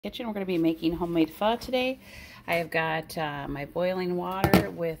Kitchen. We're going to be making homemade pho today. I have got my boiling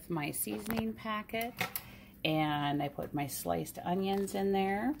water with my seasoning packet, and I put my sliced onions in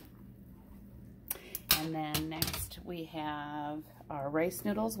there. And then next we have our rice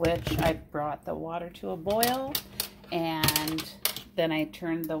noodles, which I brought the water to a boil, and then I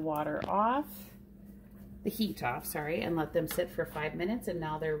turned the water off, the heat off, sorry, and let them sit for 5 minutes, and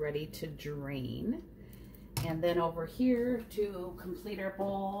now they're ready to drain. And then over here, to complete our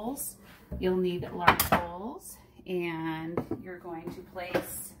bowls, you'll need large bowls, and you're going to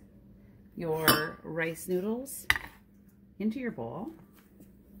place your rice noodles into your bowl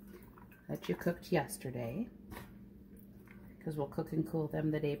that you cooked yesterday, because we'll cook and cool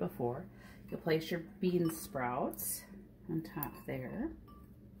them the day before. You'll place your bean sprouts on top there,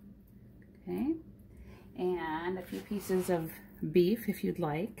 okay, and a few pieces of beef if you'd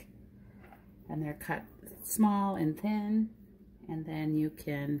like, and they're cut small and thin, and then you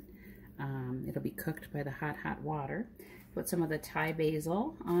can, it'll be cooked by the hot water. Put some of the Thai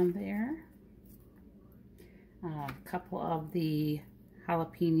basil on there, a couple of the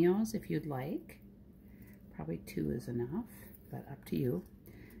jalapenos if you'd like, probably 2 is enough, but up to you.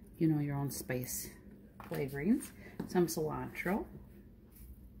 You know your own spice flavorings. Some cilantro,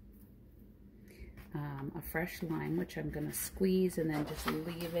 a fresh lime, which I'm going to squeeze and then just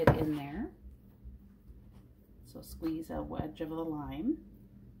leave it in there. So squeeze a wedge of the lime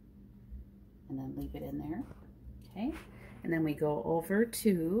and then leave it in there, okay? And then we go over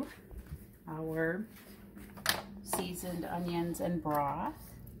to our seasoned onions and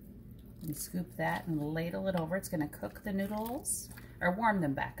broth and scoop that and ladle it over. It's gonna cook the noodles, or warm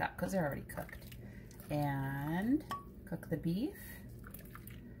them back up because they're already cooked. And cook the beef.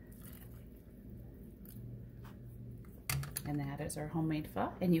 And that is our homemade pho.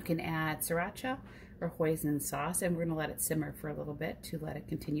 And you can add sriracha or hoisin sauce, and we're going to let it simmer for a little bit to let it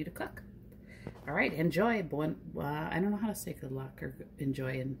continue to cook. All right, enjoy. I don't know how to say good luck or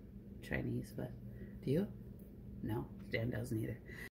enjoy in Chinese, but do you? No, Dan doesn't either.